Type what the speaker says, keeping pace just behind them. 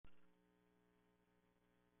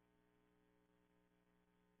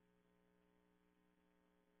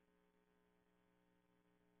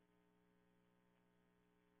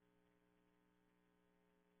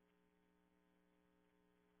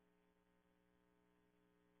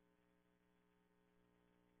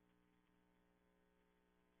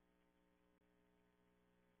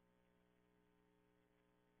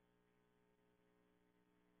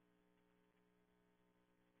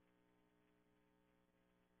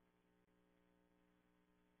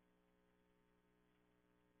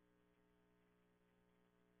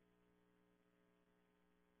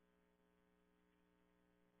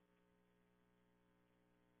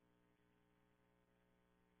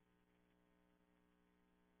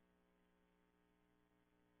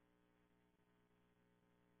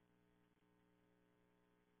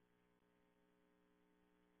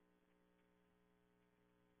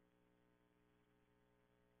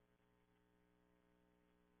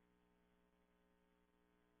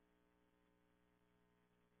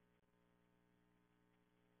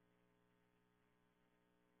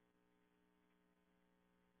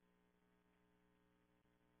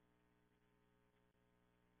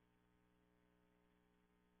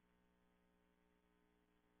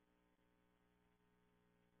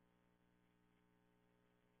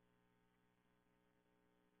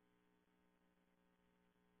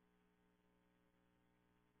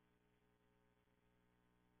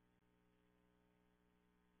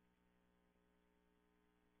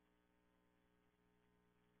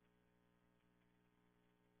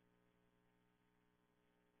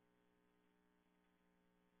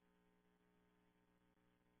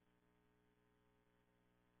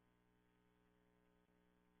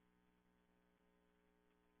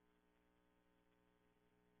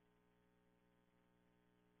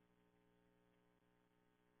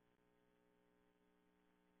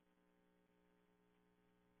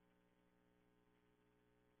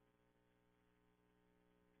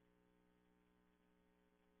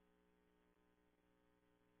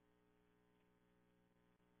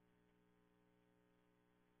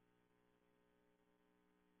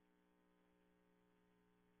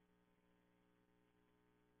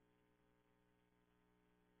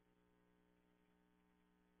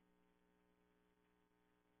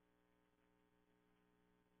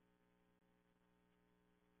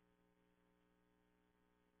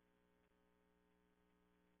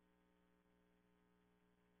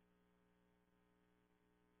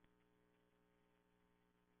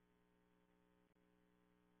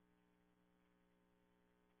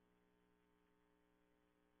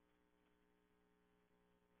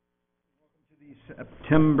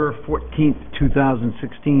September 14th,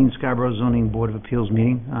 2016 Scarborough Zoning Board of Appeals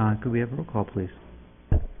meeting. Could we have a roll call, please?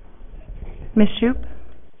 Ms. Shoup?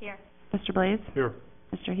 Here. Mr. Blaze? Here.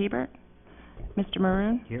 Mr. Hebert? Mr.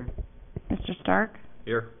 Maroon? Here. Mr. Stark?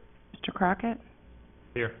 Here. Mr. Crockett?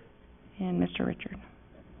 Here. And Mr. Richard.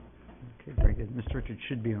 Okay, very good. Mr. Richard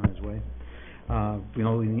should be on his way. We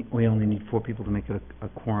only need 4 people to make it a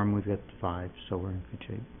quorum. We've got 5, so we're in good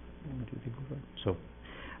shape. 1, 2 people. So,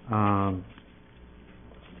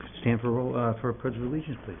 stand for a pledge of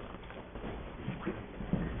allegiance, please.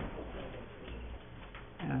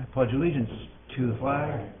 I pledge allegiance to the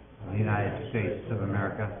flag of the United States of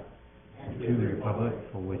America and to the republic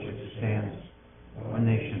for which it stands, one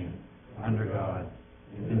nation, under God,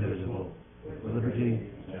 indivisible, with liberty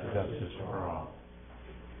and justice for all.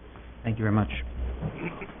 Thank you very much.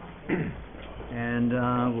 And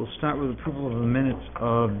we'll start with approval of the minutes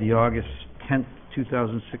of the August 10th,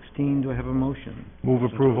 2016. Do I have a motion? Move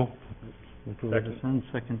approval.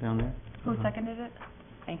 Second down there. Who seconded it?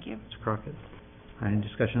 Thank you. Mr. Crockett. Any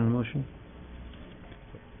discussion on the motion?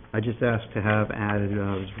 I just asked to have added,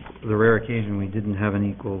 the rare occasion we didn't have an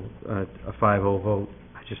equal, a 5-0 vote.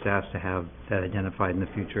 I just asked to have that identified in the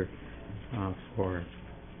future for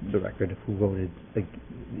the record of who voted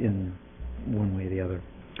in one way or the other.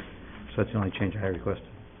 So that's the only change I requested.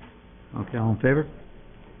 Okay, all in favor?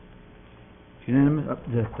 Unanimous?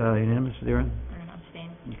 Unanimous, Darren?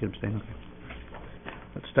 Abstain. You can abstain, okay.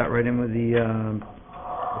 Let's start right in with the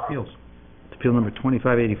appeals. It's appeal number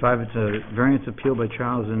 2585. It's a variance appeal by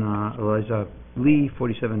Charles and Eliza Lee,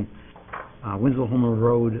 47 Winslow Homer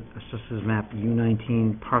Road, Assessors Map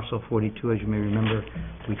U19, Parcel 42. As you may remember,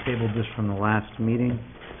 we tabled this from the last meeting,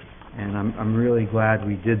 and I'm really glad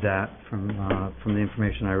we did that from the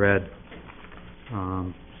information I read.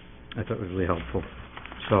 I thought it was really helpful.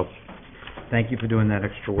 So, thank you for doing that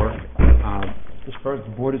extra work. As far as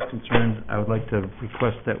the board is concerned, I would like to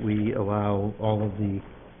request that we allow all of the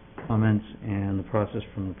comments and the process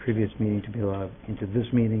from the previous meeting to be allowed into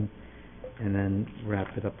this meeting, and then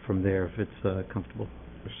wrap it up from there if it's comfortable.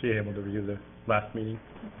 Was she able to review the last meeting?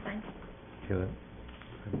 That's fine. Okay,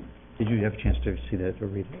 did you have a chance to see that or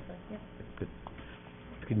read it? Yes. Good.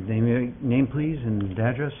 Could you name your name, please, and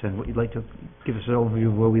address, and what you'd like to give us an overview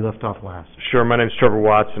of where we left off last. Sure. My name's Trevor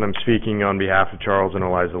Watts, and I'm speaking on behalf of Charles and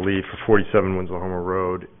Eliza Lee for 47 Winslow Homer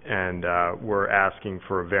Road, and we're asking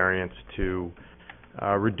for a variance to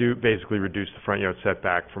basically reduce the front yard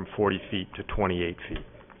setback from 40 feet to 28 feet.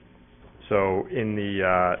 So in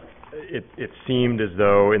the it seemed as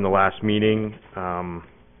though in the last meeting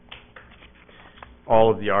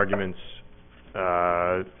all of the arguments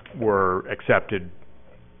were accepted,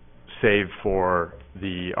 save for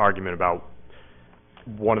the argument about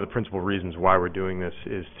one of the principal reasons why we're doing this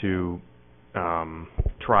is to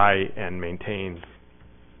try and maintain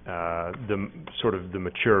the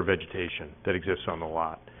mature vegetation that exists on the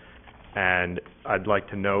lot. And I'd like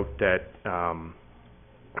to note that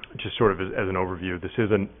just sort of as an overview, this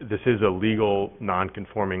is a legal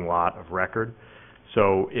non-conforming lot of record.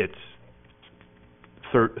 So it's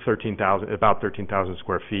about 13,000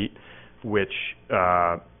 square feet, which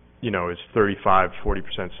is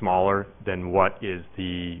 35-40% smaller than what is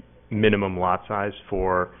the minimum lot size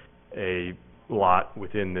for a lot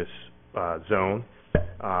within this zone.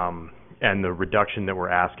 And the reduction that we're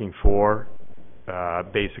asking for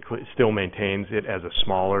basically still maintains it as a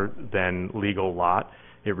smaller than legal lot.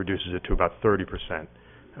 It reduces it to about 30%,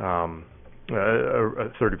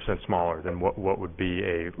 30% smaller than what would be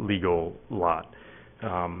a legal lot.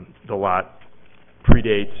 The lot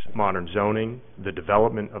predates modern zoning, the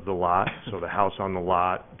development of the lot, so the house on the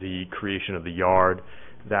lot, the creation of the yard,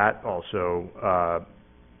 that also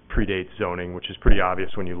predates zoning, which is pretty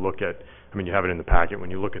obvious when you look at, you have it in the packet,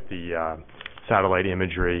 when you look at the satellite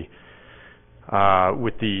imagery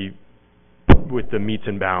with the meets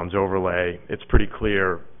and bounds overlay. It's pretty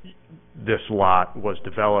clear this lot was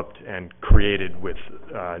developed and created with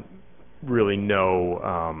really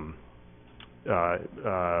no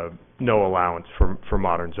allowance for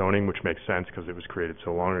modern zoning, which makes sense because it was created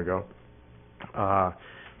so long ago.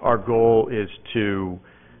 Our goal is to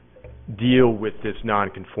deal with this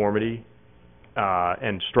nonconformity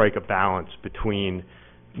and strike a balance between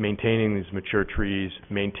maintaining these mature trees,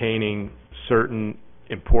 maintaining certain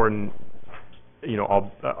important,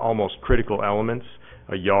 almost critical elements,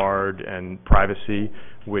 a yard and privacy,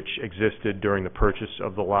 which existed during the purchase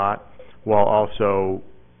of the lot, while also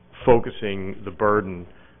focusing the burden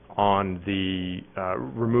on the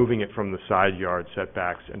removing it from the side yard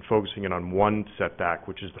setbacks and focusing it on one setback,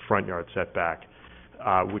 which is the front yard setback,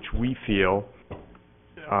 which we feel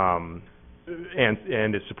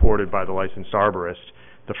and is supported by the licensed arborist,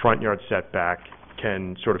 the front yard setback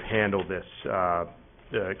can sort of handle this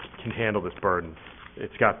burden.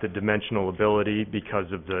 It's got the dimensional ability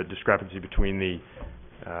because of the discrepancy between the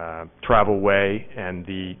travel way and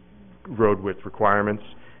the road width requirements,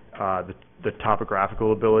 the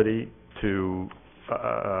topographical ability to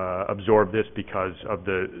absorb this because of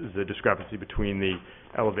the discrepancy between the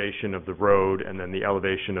elevation of the road and then the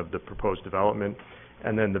elevation of the proposed development,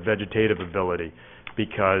 and then the vegetative ability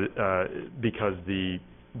because the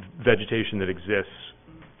vegetation that exists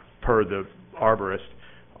per the arborist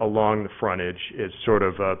along the frontage is sort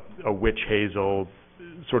of a witch hazel,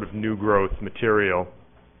 sort of new growth material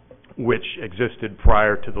which existed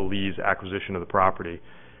prior to the Lee's acquisition of the property.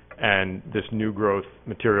 And this new growth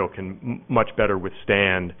material can much better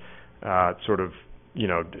withstand sort of,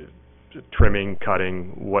 trimming,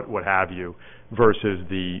 cutting, what have you, versus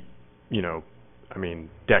the,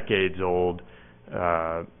 decades old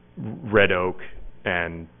red oak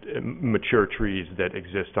and mature trees that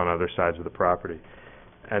exist on other sides of the property.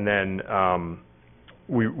 And then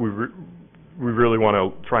we really want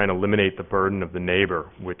to try and eliminate the burden of the neighbor,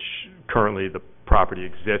 which currently the property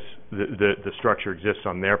exists, the structure exists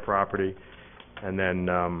on their property. And then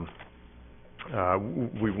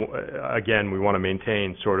we want to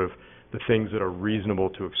maintain sort of the things that are reasonable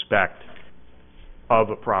to expect of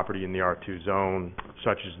a property in the R2 zone,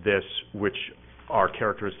 such as this, which are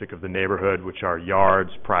characteristic of the neighborhood, which are yards,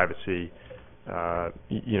 privacy,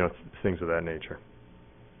 things of that nature.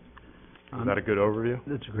 Is that a good overview?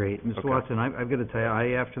 That's great. Mr. Okay. Watson, I've got to tell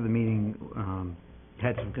you, after the meeting,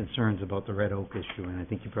 had some concerns about the red oak issue, and I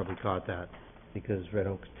think you probably caught that, because red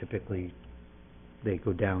oaks typically, they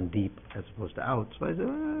go down deep as opposed to out. So I said,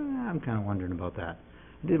 I'm kind of wondering about that.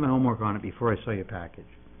 I did my homework on it before I saw your package.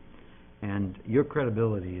 And your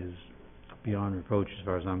credibility is beyond reproach as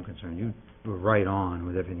far as I'm concerned. You were right on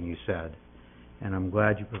with everything you said. And I'm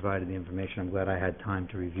glad you provided the information. I'm glad I had time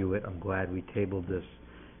to review it. I'm glad we tabled this,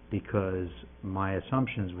 because my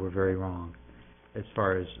assumptions were very wrong as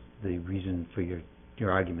far as the reason for your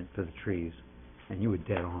argument for the trees. And you were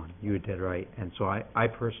dead on. You were dead right. And so I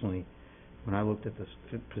personally, when I looked at this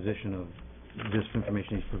position of this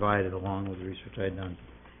information he's provided along with the research I had done,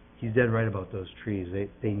 he's dead right about those trees.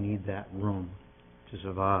 They need that room to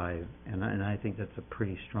survive. And I think that's a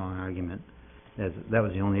pretty strong argument. That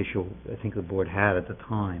was the only issue I think the board had at the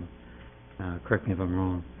time. Correct me if I'm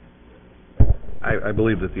wrong. I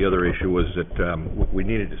believe that the other issue was that we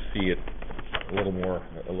needed to see it a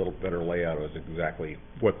little better layout as exactly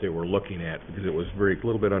what they were looking at, because it was a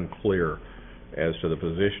little bit unclear as to the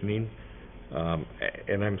positioning.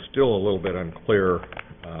 And I'm still a little bit unclear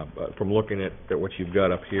from looking at what you've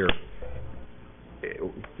got up here.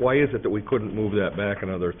 Why is it that we couldn't move that back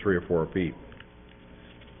another 3 or 4 feet?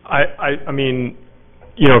 I mean,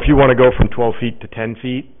 if you want to go from 12 feet to 10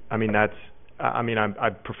 feet, I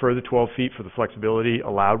prefer the 12 feet for the flexibility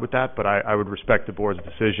allowed with that, but I would respect the board's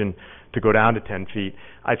decision to go down to 10 feet.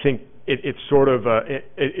 I think it's sort of,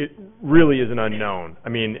 it really is an unknown. I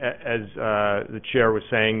mean, as the chair was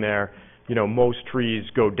saying there, most trees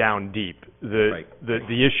go down deep. Right.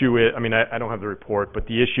 The issue is, I don't have the report, but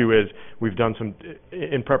the issue is we've done some,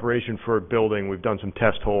 in preparation for building, we've done some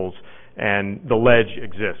test holes, and the ledge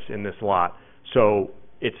exists in this lot. So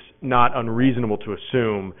it's not unreasonable to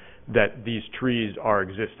assume that these trees are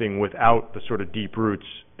existing without the sort of deep roots,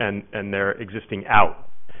 and they're existing out.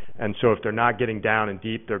 And so if they're not getting down and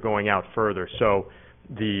deep, they're going out further. So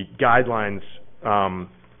the guidelines,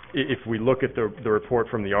 if we look at the report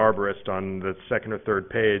from the arborist on the second or third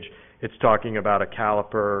page, it's talking about a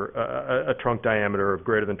caliper, a trunk diameter of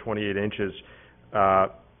greater than 28 inches,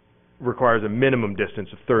 requires a minimum distance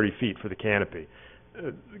of 30 feet for the canopy.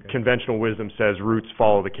 Conventional wisdom says roots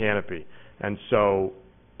follow the canopy. And so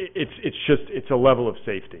it's a level of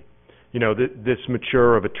safety. This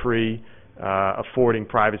mature of a tree, affording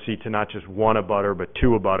privacy to not just one abutter but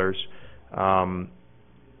 2 abutters,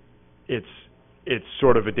 it's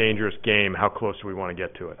sort of a dangerous game. How close do we want to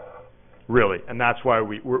get to it? Really. And that's why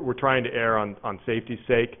we're trying to err on safety's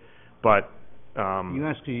sake, but you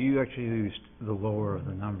actually used the lower of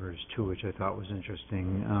the numbers too, which I thought was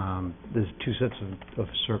interesting. There's 2 sets of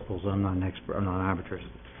circles. I'm not an expert, I'm not an arbitrist,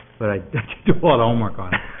 but I did do a lot of homework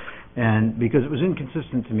on it. And because it was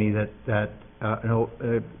inconsistent to me that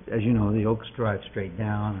as you know, the oaks drive straight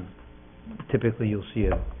down, and typically you'll see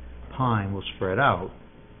a pine will spread out.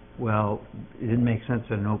 Well, it didn't make sense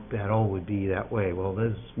that an oak that old would be that way. Well,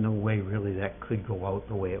 there's no way really that could go out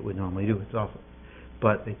the way it would normally do. It's awful.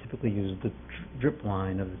 But they typically use the drip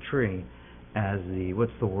line of the tree as the,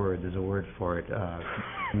 what's the word? There's a word for it,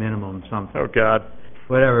 minimum something. Oh, God.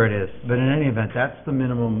 whatever it is. But in any event, that's the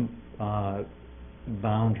minimum,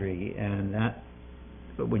 boundary, and that,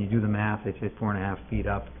 but when you do the math, they say 4.5 feet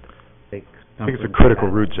up. I think it's a critical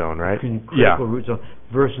root zone, right? Critical root zone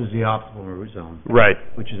versus the optimal root zone. Right.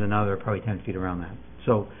 Which is another probably 10 feet around that.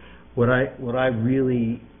 So what I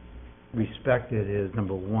really respected is,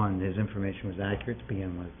 number one, his information was accurate to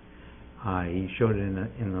begin with. He showed it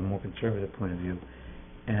in a more conservative point of view.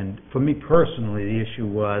 And for me personally, the issue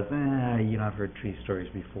was, I've heard tree stories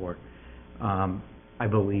before. I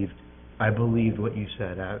believed what you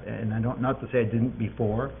said, and I don't, not to say I didn't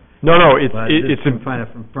before. No, it's trying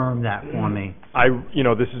to confirm that for me.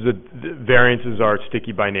 Variances are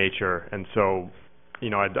sticky by nature, and so,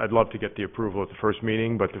 I'd love to get the approval at the first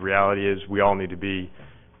meeting, but the reality is we all need to be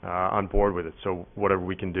on board with it. So whatever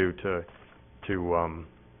we can do to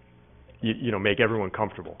make everyone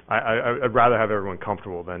comfortable. I'd rather have everyone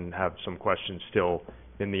comfortable than have some questions still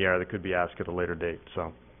in the air that could be asked at a later date.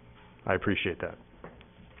 So I appreciate that.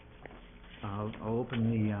 I'm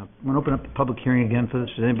going to open up the public hearing again for this.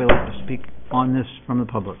 Does anybody like to speak on this from the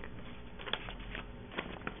public?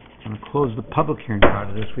 I'm going to close the public hearing part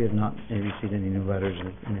of this. We have not received any new letters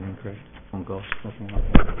or anything, correct? Phone calls, nothing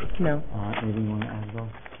like that? No. Anything you want to add, Bill?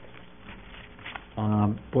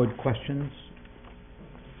 Board questions?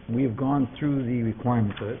 We have gone through the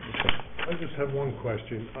requirements of it. I just have one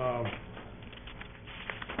question.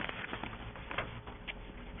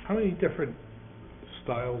 How many different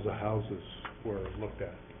styles of houses were looked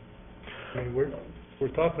at? I mean, we're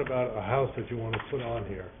talking about a house that you want to put on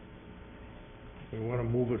here. We want to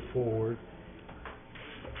move it forward.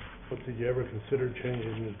 But did you ever consider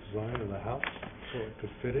changing the design of the house so it could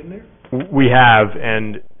fit in there? We have,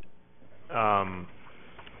 and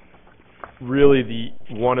really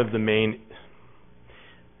one of the main,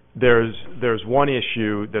 there's one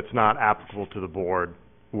issue that's not applicable to the board,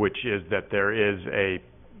 which is that there is a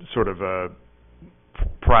sort of a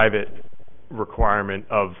private requirement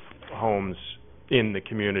of homes in the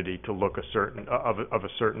community to look a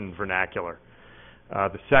certain vernacular.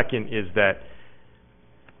 The second is that,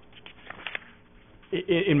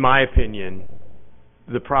 in my opinion,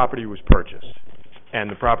 the property was purchased, and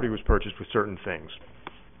the property was purchased with certain things: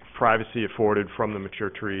 privacy afforded from the mature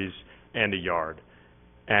trees and a yard.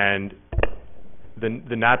 And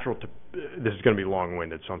the natural, this is going to be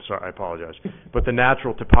long-winded, so I'm sorry, I apologize, but the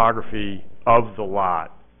natural topography of the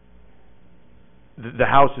lot, the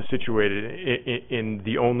house is situated in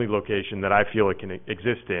the only location that I feel it can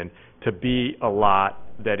exist in to be a lot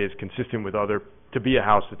that is consistent with to be a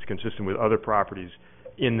house that's consistent with other properties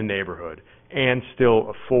in the neighborhood and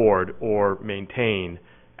still afford or maintain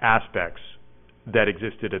aspects that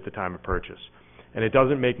existed at the time of purchase. And it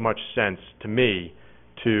doesn't make much sense to me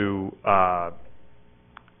to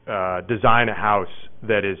design a house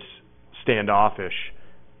that is standoffish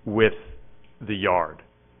with the yard.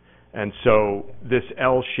 And so this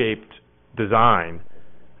L-shaped design,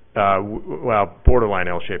 borderline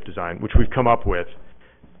L-shaped design, which we've come up with,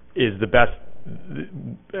 is the best,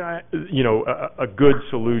 a good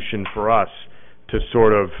solution for us to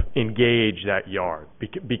sort of engage that yard,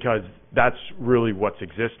 because that's really what's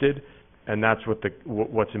existed, and that's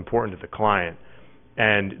what's important to the client.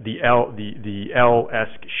 And the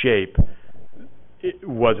L-esque shape, it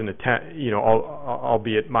was an attempt,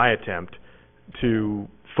 albeit my attempt, to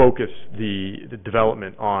focus the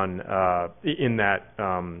development on in that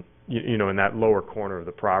in that lower corner of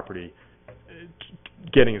the property,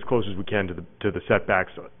 getting as close as we can to the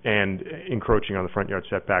setbacks and encroaching on the front yard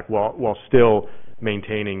setback while still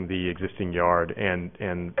maintaining the existing yard and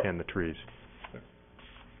the trees.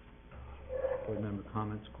 Board member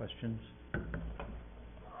comments, questions,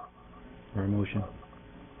 or a motion?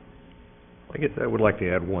 I guess I would like to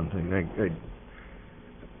add one thing.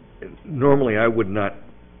 Normally, I would not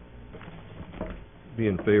be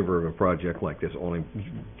in favor of a project like this only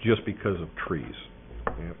just because of trees.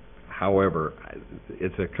 However,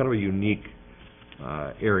 it's a kind of a unique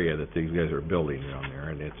area that these guys are building down there,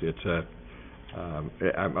 and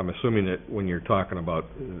I'm assuming that when you're talking about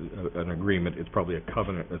an agreement, it's probably a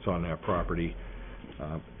covenant that's on that property,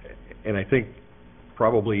 and I think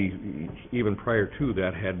probably even prior to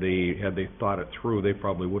that, had they thought it through, they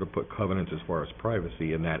probably would have put covenants as far as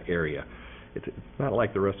privacy in that area. It's not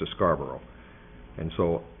like the rest of Scarborough, and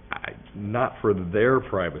so not for their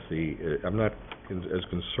privacy. I'm not as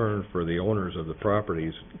concerned for the owners of the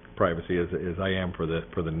property's privacy as I am for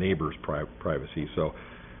the neighbors' privacy. So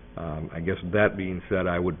I guess that being said,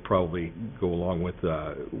 I would probably go along with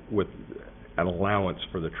an allowance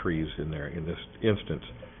for the trees in there in this instance,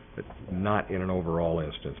 but not in an overall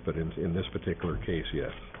instance, but in this particular case,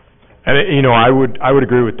 yes. And, you know, I would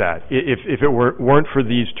agree with that. If it weren't for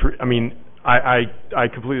these trees, I mean, I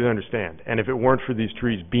completely understand. And if it weren't for these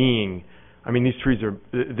trees being, I mean, these trees are,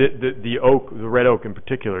 the oak, the red oak in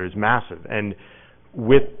particular is massive. And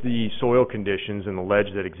with the soil conditions and the ledge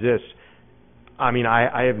that exists, I mean,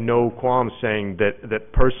 I have no qualms saying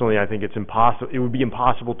that personally I think it would be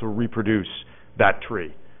impossible to reproduce that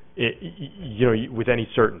tree, you know, with any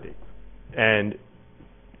certainty. And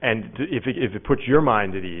if it puts your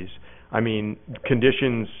mind at ease, I mean,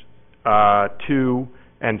 conditions 2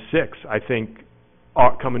 and 6, I think,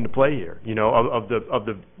 come into play here. You know, of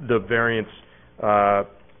the variance of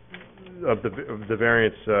the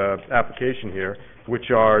variance application here, which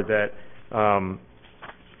are that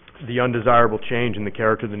the undesirable change in the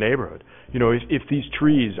character of the neighborhood. You know, if these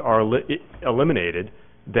trees are eliminated,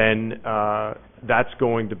 then that's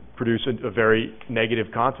going to produce a very negative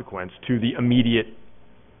consequence to the immediate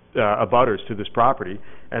abutters to this property.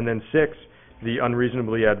 And then 6, the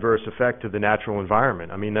unreasonably adverse effect to the natural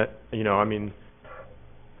environment. I mean, that, you know, I mean,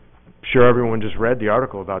 sure everyone just read the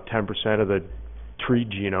article about 10% of the tree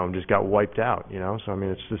genome just got wiped out, you know? So, I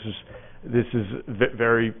mean, this is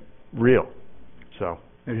very real, so.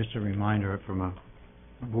 And just a reminder, from a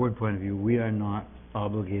board point of view, we are not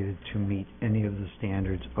obligated to meet any of the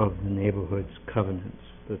standards of the neighborhood's covenants.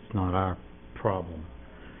 That's not our problem.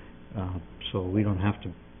 So we don't have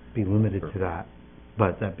to be limited to that.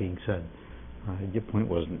 But that being said, your point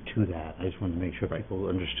wasn't to that. I just wanted to make sure people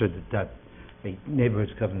understood that a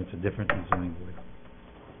neighborhood's covenants are different than zoning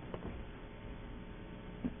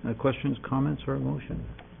board. Questions, comments, or a motion?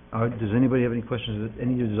 Does anybody have any questions,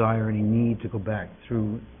 any desire, any need to go back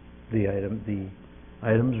through the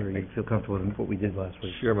items, or you feel comfortable with what we did last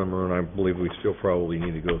week? Sure, Member, and I believe we still probably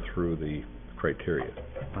need to go through the criteria.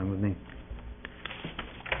 Fine with me.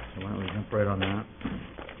 So why don't we jump right on that?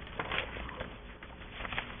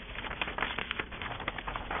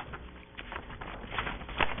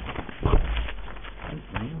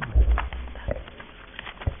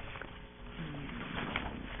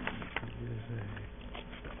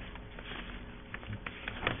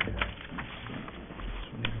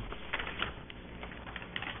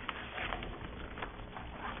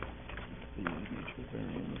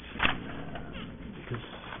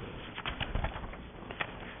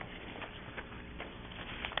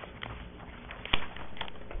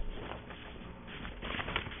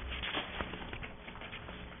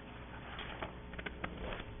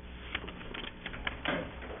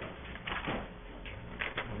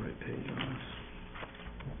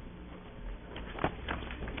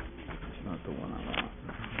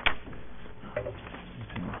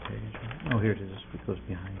 Here it is. It goes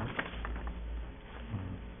behind it.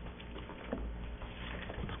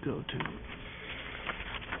 Let's go to...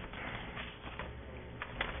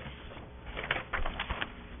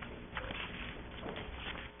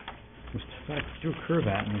 Mr. Fox, you threw a curve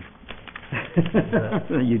at me.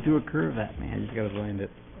 You threw a curve at me. I just got to find it.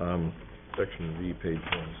 Section V, page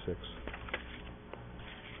 106.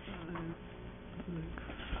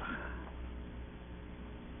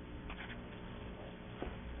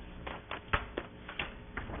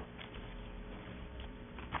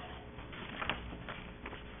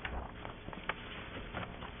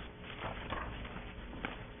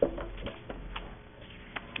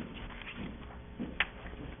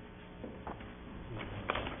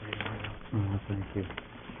 Thank you.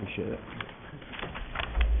 Appreciate it.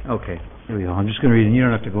 Okay, here we go. I'm just going to read, and you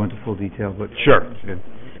don't have to go into full detail, but... Sure. Good.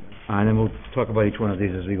 And then we'll talk about each one of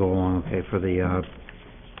these as we go along, okay, for the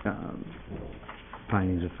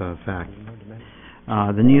findings of fact.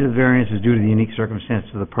 The need of variance is due to the unique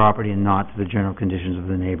circumstances of the property and not to the general conditions of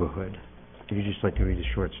the neighborhood. Would you just like to read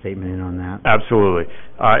a short statement in on that? Absolutely.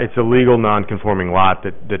 It's a legal non-conforming lot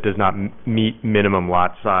that does not meet minimum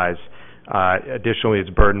lot size. Additionally, it's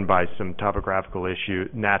burdened by some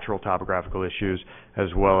natural topographical issues, as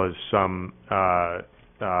well as some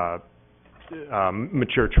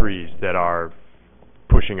mature trees that are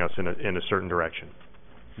pushing us in a certain direction.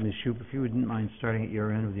 Ms. Shoup, if you wouldn't mind starting at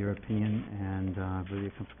your end with your opinion, and whether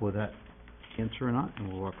you're comfortable with that answer or not, and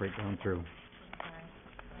we'll walk right down through.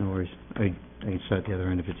 No worries. I can start at the other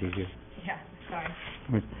end if it's easier. Yeah,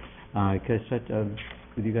 sorry. Can I start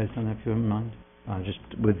with you guys on that, if you wouldn't mind? Just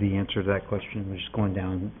with the answer to that question, we're just going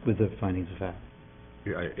down with the findings of fact.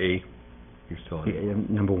 A, you're still on.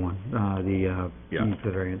 Number 1, need for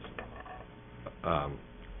the variance.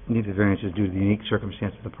 Need for the variance is due to the unique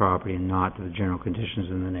circumstance of the property and not to the general conditions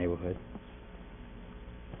in the neighborhood.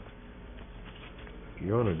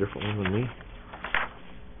 You're on a different one than me?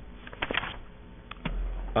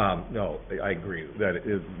 No, I agree. That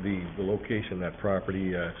is the location of that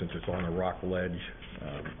property, since it's on a rock ledge,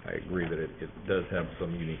 I agree that it does have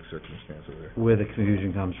some unique circumstances there. Where the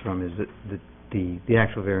confusion comes from is that the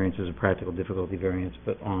actual variance is a practical difficulty variance,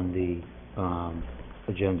 but on the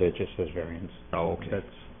agenda it just says variance. Oh, okay.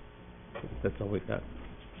 That's all we've got.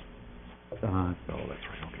 Oh, that's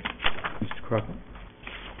right, okay. Mr. Crockett?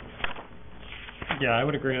 Yeah, I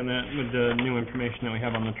would agree on that with the new information that we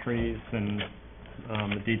have on the trees and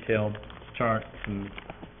the detailed charts and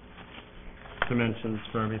dimensions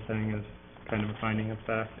for everything is kind of a finding of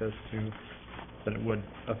fact as to that it would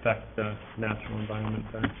affect the natural environment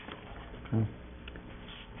there. Okay.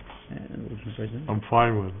 And what was the president? I'm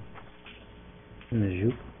fine with it. And the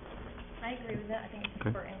Jupe? I agree with that. I think it's Okay.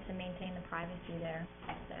 important to maintain the privacy there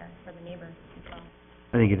for the neighbors as well.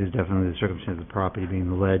 I think it is definitely the circumstance of the property being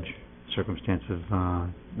the ledge, circumstance of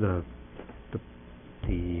the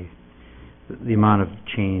amount of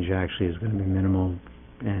change actually is going to be minimal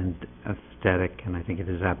and aesthetic, and I think it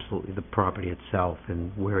is absolutely the property itself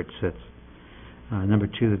and where it sits. Number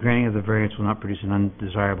 2, the granting of the variance will not produce an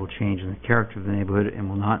undesirable change in the character of the neighborhood and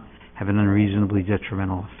will not have an unreasonably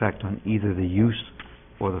detrimental effect on either the use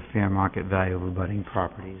or the fair market value of abutting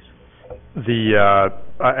properties.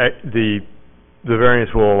 The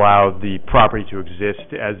variance will allow the property to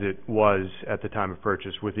exist as it was at the time of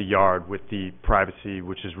purchase, with a yard, with the privacy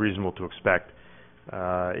which is reasonable to expect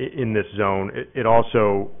in this zone. It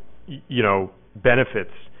also,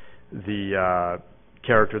 benefits the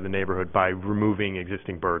character of the neighborhood by removing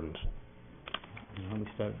existing burdens. Let me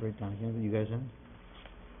start right down here. You guys in?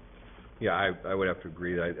 Yeah, I would have to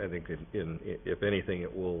agree. I think if anything,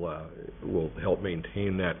 it will help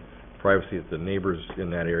maintain that privacy that the neighbors in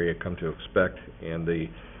that area come to expect, and the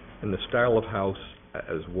style of house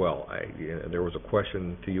as well. There was a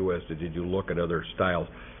question to you as to did you look at other styles,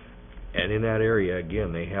 and in that area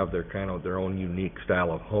again they have their own unique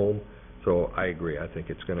style of home. So I agree. I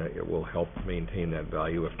think it will help maintain that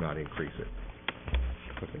value, if not increase it.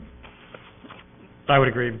 I would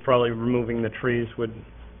agree, probably removing the trees would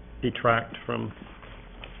detract from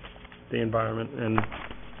the environment and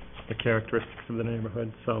the characteristics of the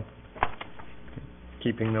neighborhood, so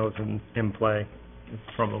keeping those in play is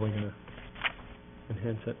probably going to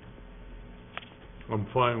enhance it. I'm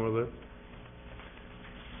fine with it.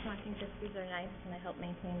 No, I think the trees are nice and they help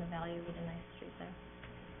maintain the value of the nice trees there.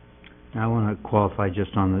 Now, I want to qualify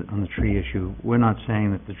just on the tree issue. We're not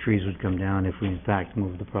saying that the trees would come down if we in fact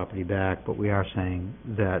move the property back, but we are saying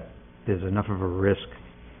that there's enough of a risk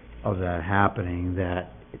of that happening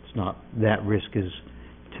that it's not, that risk is,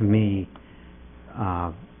 to me,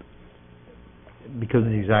 because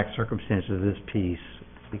of the exact circumstances of this piece,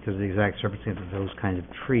 because of the exact circumstances of those kinds of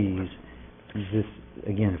trees, this,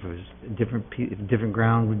 again, if it was different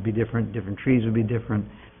ground would be different, different trees would be different,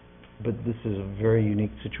 but this is a very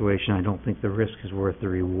unique situation. I don't think the risk is worth the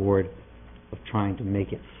reward of trying to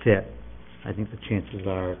make it fit. I think the chances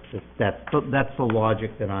are that that's the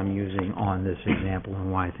logic that I'm using on this example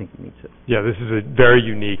and why I think it meets it. Yeah, this is a very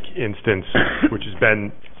unique instance which has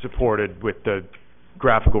been supported with the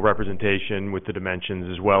graphical representation, with the dimensions,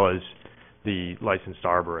 as well as the licensed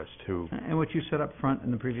arborist who... And what you said up front in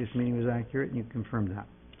the previous meeting was accurate, and you confirmed that.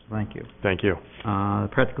 So thank you. Thank you. The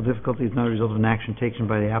practical difficulty is not a result of an action taken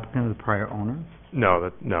by the applicant or the prior owner. No,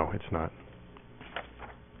 it's not.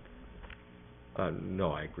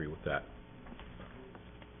 No, I agree with that.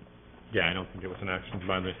 Yeah, I don't think it was an action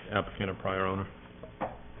by the applicant or prior owner.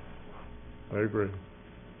 I agree.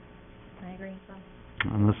 I agree, so.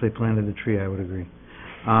 Unless they planted the tree, I would agree.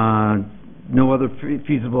 No other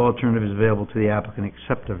feasible alternative is available to the applicant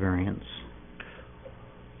except a variance.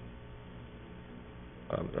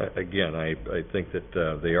 Again, I think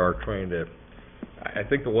that they are trying to... I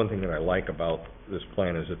think the one thing that I like about this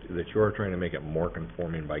plan is that you are trying to make it more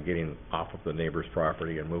conforming by getting off of the neighbor's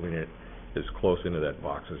property and moving it as close into that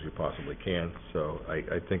box as you possibly can. So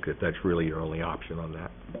I think that that's really your only option on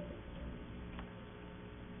that.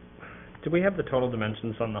 Do we have the total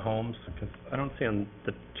dimensions on the homes? Because I don't see on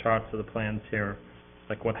the charts of the plans here,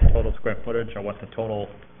 like what the total square footage or what the total...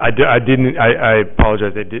 I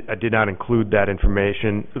apologize. I did not include that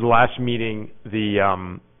information. The last meeting,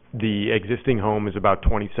 the existing home is about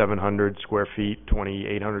 2,700 square feet,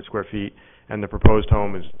 2,800 square feet, and the proposed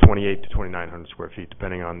home is 2,800 to 2,900 square feet,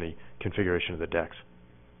 depending on the configuration of the decks.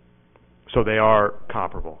 So they are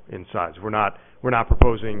comparable in size. We're not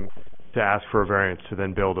proposing to ask for a variance to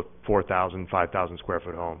then build a 4,000, 5,000 square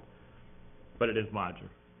foot home. But it is larger.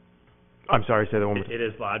 I'm sorry, say that one more time. It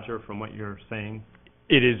is larger from what you're saying?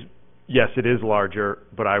 It is, yes, it is larger,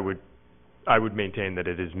 but I would maintain that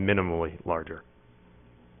it is minimally larger.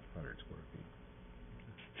 100 square feet.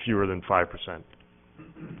 fewer than 5%.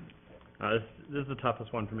 This is the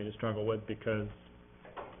toughest one for me to struggle with, because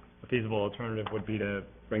a feasible alternative would be to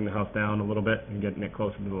bring the house down a little bit and getting it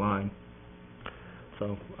closer to the line.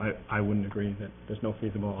 So I wouldn't agree that there's no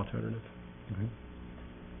feasible alternative.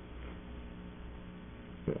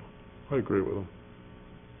 Yeah, I agree with him.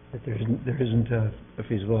 That there isn't a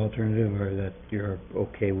feasible alternative, or that you're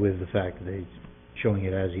okay with the fact that he's showing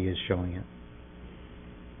it as he is showing it?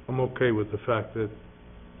 I'm okay with the fact that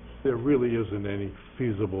there really isn't any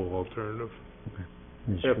feasible alternative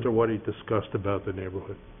after what he discussed about the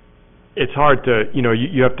neighborhood. It's hard to,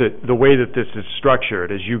 you have to, the way that this is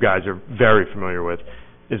structured, as you guys are very familiar with,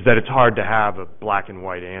 is that it's hard to have a black and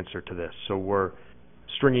white answer to this. So we're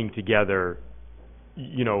stringing together,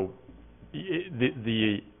 the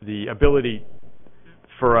ability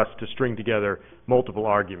for us to string together multiple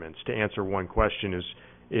arguments to answer one question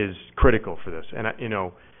is critical for this. And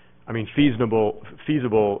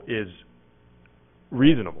feasible is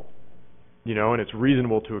reasonable, and it's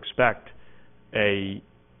reasonable to expect a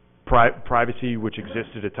privacy which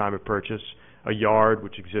exists at a time of purchase, a yard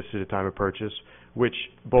which exists at a time of purchase, which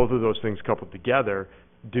both of those things coupled together,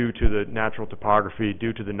 due to the natural topography,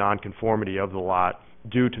 due to the nonconformity of the lot,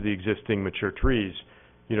 due to the existing mature trees,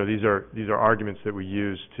 these are arguments that we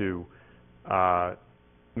use to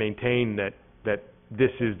maintain that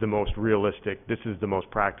this is the most realistic, this is the most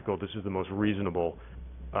practical, this is the most reasonable,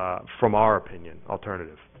 from our opinion,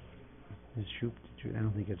 alternative. Ms. Shoup, I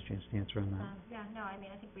don't think you had a chance to answer on that. I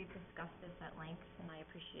think we've discussed this at length, and I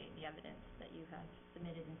appreciate the evidence that you have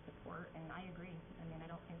submitted in support, and I agree. I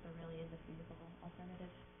don't think there really is a feasible alternative.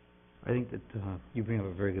 I think that you bring up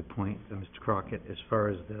a very good point, Mr. Crockett, as far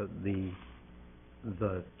as the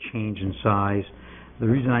change in size. The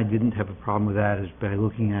reason I didn't have a problem with that is by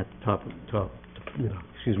looking at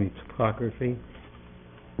topography.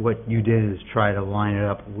 What you did is try to line it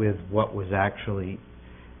up with what was actually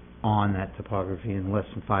on that topography, and less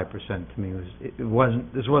than 5% to me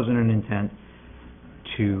this wasn't an intent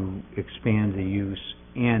to expand the use.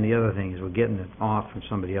 And the other thing is we're getting it off from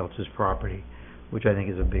somebody else's property, which I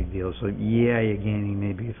think is a big deal. So yeah, you're gaining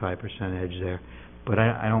maybe a 5% edge there, but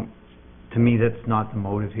I don't. To me, that's not the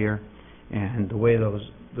motive here. And the way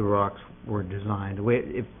the rocks were designed, the way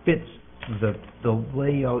it fits the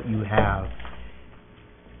layout you have,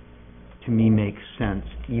 to me makes sense,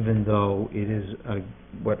 even though it is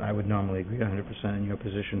what I would normally agree 100% in your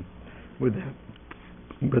position with that.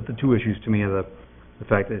 But the two issues to me are the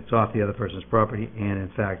fact that it's off the other person's property, and in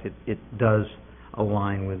fact it does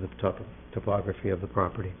align with the topography of the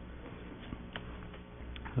property.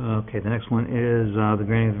 Okay, the next one is the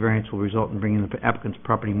granting of the variance will result in bringing the applicant's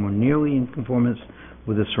property more nearly in conformance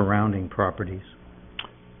with the surrounding properties.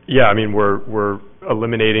 Yeah, we're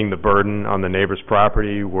eliminating the burden on the neighbor's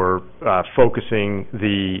property. We're focusing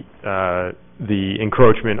the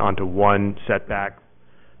encroachment onto one setback,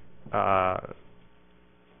 and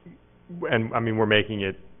we're making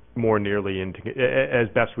it more nearly into, as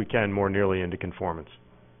best we can, more nearly into conformance.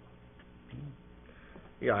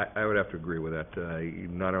 Yeah, I would have to agree with that.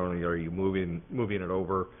 Not only are you moving it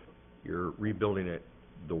over, you're rebuilding it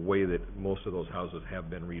the way that most of those houses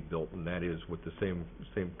have been rebuilt, and that is with the same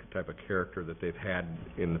type of character that they've had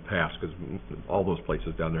in the past, because all those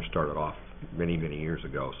places down there started off many years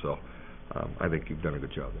ago. So I think you've done a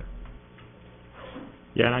good job there.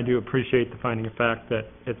 Yeah, and I do appreciate the finding of fact that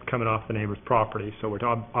it's coming off the neighbor's property, so we're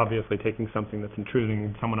obviously taking something that's intruding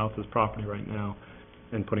in someone else's property right now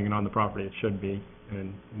and putting it on the property it should be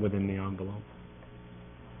and within the envelope.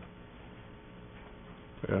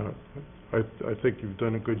 Yeah, I think you've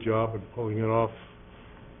done a good job in pulling it off,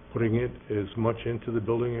 putting it as much into the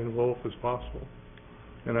building envelope as possible.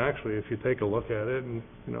 And actually, if you take a look at it, and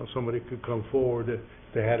somebody could come forward, if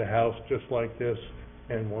they had a house just like this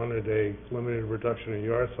and wanted a limited reduction in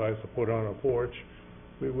yard size to put on a porch,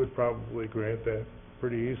 we would probably grant that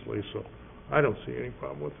pretty easily. So I don't see any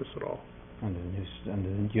problem with this at all.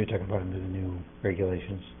 You're talking about under the new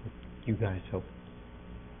regulations that you guys helped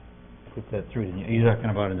put that through. You're talking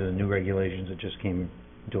about under the new regulations that just came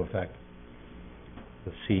into effect.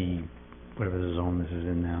 The C, whatever the zone this is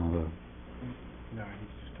in now. No, he's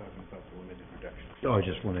just talking about the limited reduction. Oh,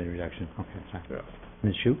 just limited reduction. Okay, sorry. Yeah.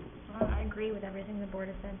 Ms. Shoup? I agree with everything the board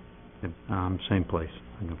has said. Same place.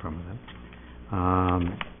 I can confirm with that.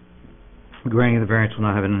 Granting the variance will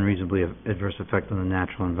not have an unreasonably adverse effect on the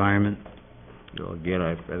natural environment. Again,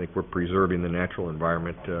 I think we're preserving the natural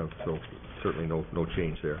environment, so certainly no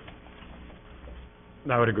change there.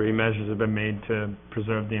 I would agree. Measures have been made to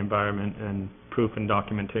preserve the environment, and proof and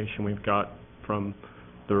documentation we've got from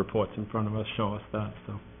the reports in front of us show us that.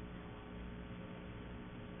 So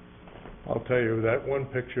I'll tell you, that one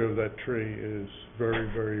picture of that tree is very,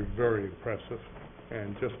 very, very impressive.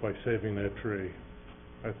 And just by saving that tree,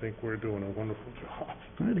 I think we're doing a wonderful job.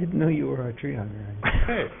 I didn't know you were a tree hugger.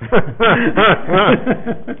 Hey.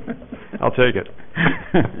 I'll take it.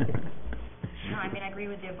 No, I mean, I agree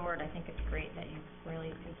with the board. I think it's great that you've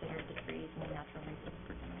really considered the trees and the natural resources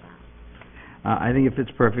for some of that. I think it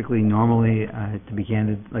fits perfectly. Normally, to be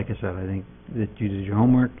candid, like I said, I think that you did your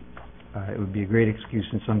homework. It would be a great excuse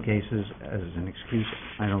in some cases as an excuse.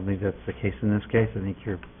 I don't think that's the case in this case. I think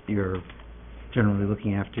you're generally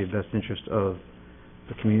looking after your best interest of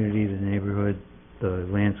the community, the neighborhood, the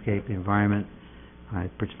landscape, the environment.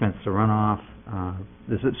 It prevents the runoff.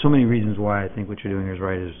 There's so many reasons why I think what you're doing is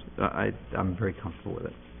right. I'm very comfortable with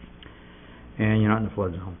it. And you're not in the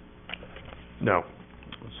flood zone. No.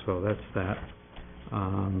 So that's that.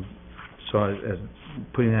 So as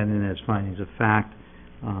putting that in as findings of fact,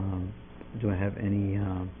 do I have any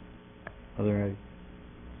other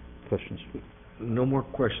questions? No more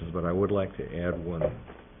questions, but I would like to add one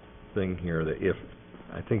thing here, that if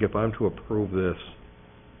I'm to approve this,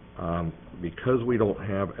 because we don't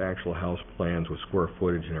have actual house plans with square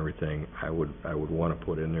footage and everything, I would want to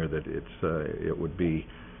put in there that it would be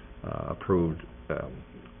approved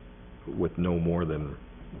with no more than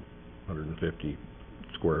 150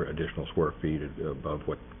 additional square feet above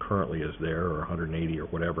what currently is there, or 180 or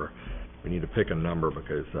whatever. We need to pick a number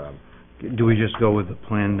because Do we just go with the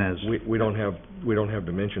plan as... we don't have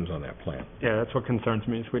dimensions on that plan. Yeah, that's what concerns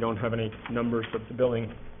me, is we don't have any numbers of the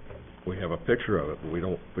building. We have a picture of it, but we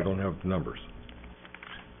don't have numbers.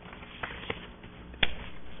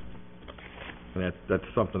 And that's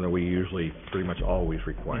something that we usually pretty much always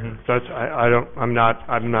require. Mm-hmm. That's, I'm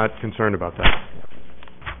not concerned about that.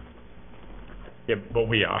 Yeah, but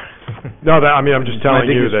we are. No, I'm just telling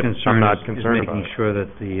you that I'm not is concerned about making it. sure that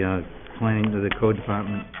the the code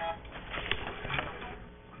department...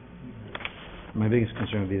 My biggest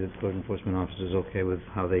concern would be that the code enforcement officer is okay with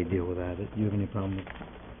how they deal with that. Do you have any problem with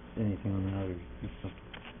anything on that, or you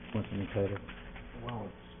want something tighter? Well,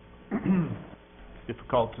 it's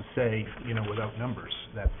difficult to say, without numbers.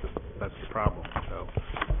 That's the problem. So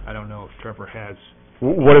I don't know if Trevor has...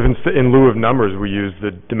 What if in lieu of numbers we use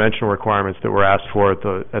the dimensional requirements that were asked for at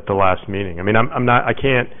the last meeting? I mean, I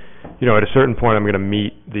can't, at a certain point I'm going to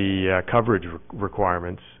meet the coverage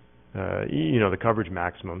requirements, the coverage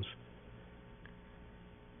maximums.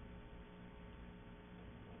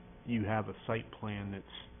 You have a site plan that's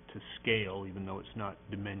to scale, even though it's not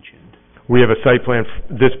dimensioned. We have a site plan.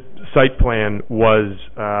 This site plan was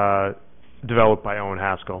developed by Owen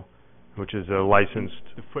Haskell, which is a licensed...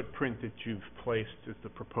 The footprint that you've placed is the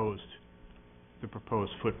proposed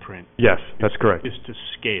footprint. Yes, that's correct. Is to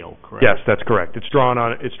scale, correct? Yes, that's correct. It's drawn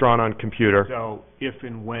on computer. So if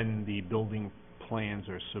and when the building plans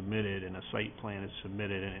are submitted and a site plan is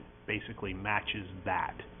submitted and it basically matches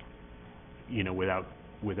that,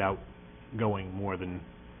 without going more than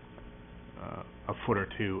a foot or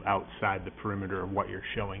two outside the perimeter of what you're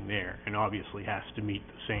showing there, and obviously has to meet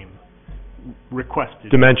the same requested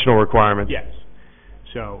dimensional requirements. Yes.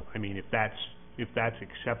 So, I mean, if that's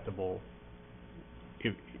acceptable,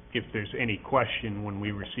 if there's any question when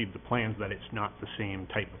we receive the plans that it's not the same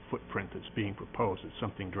type of footprint that's being proposed, it's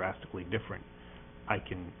something drastically different, I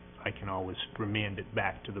can always remand it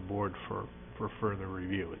back to the board for further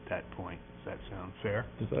review at that point. Does that sound fair?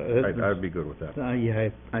 I'd be good with that. Yeah,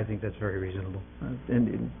 I think that's very reasonable.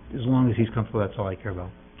 And as long as he's comfortable, that's all I care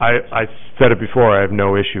about. I said it before, I have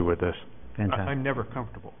no issue with this. Fantastic. I'm never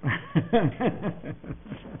comfortable.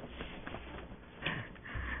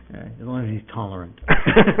 As long as he's tolerant.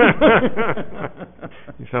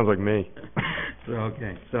 He sounds like me.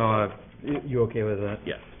 Okay, so you okay with that?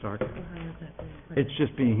 Yes. Stark? It's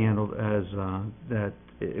just being handled as that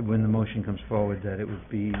when the motion comes forward, that it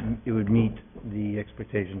would meet the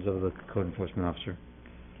expectations of the code enforcement officer. Is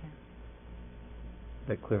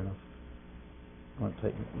that clear enough? I want to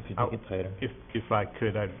tighten, if you make it tighter. If I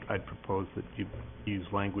could, I'd propose that you use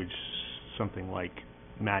language something like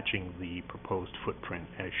matching the proposed footprint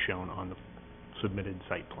as shown on the submitted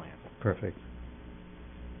site plan. Perfect.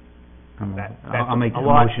 That's I'll make the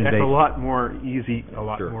lot, motion that's based. a lot more easy, a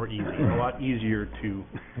lot Sure. more easy, a lot easier to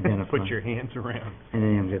Identify. put your hands around. And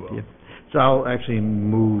then you'll get, yeah. So I'll actually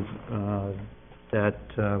move that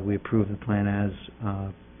we approve the plan as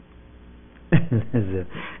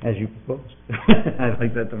you proposed. I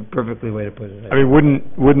think that's a perfectly way to put it. I mean,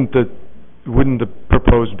 wouldn't the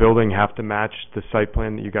proposed building have to match the site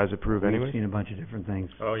plan that you guys approve anyway? We've seen a bunch of different things.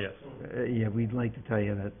 Oh, yes. Yeah, we'd like to tell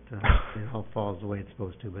you that it all falls the way it's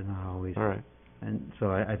supposed to, but not always. All right. And so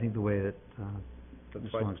I think the way that That's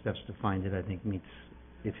Ms. fine. Longstaff's defined it, I think meets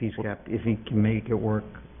if he's if he can make it work,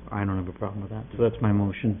 I don't have a problem with that. So that's my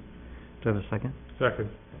motion. Do I have a second? Second.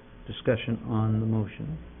 Discussion on the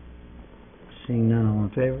motion. Seeing none, all in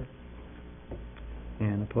favor?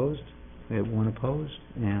 And opposed? We have one opposed,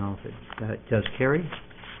 and that does carry.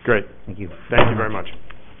 Great. Thank you. Thank you very much.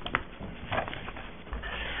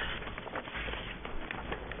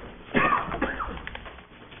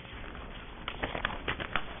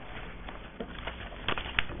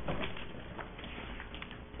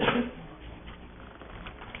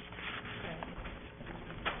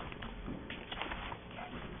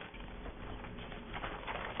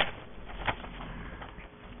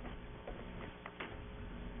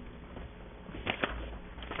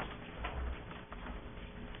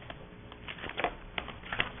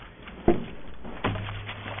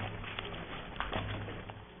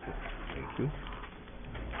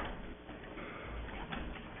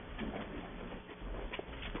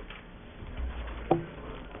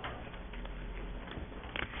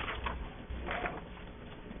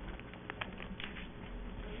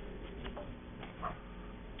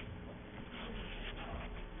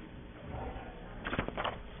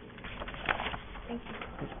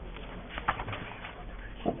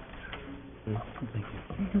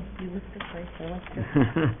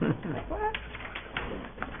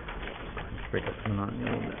 Break up the monotony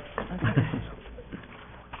a little bit.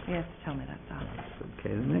 You have to tell me that's all.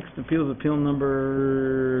 Okay, the next appeal is appeal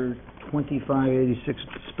number 2586,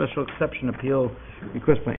 special exception appeal,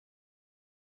 request by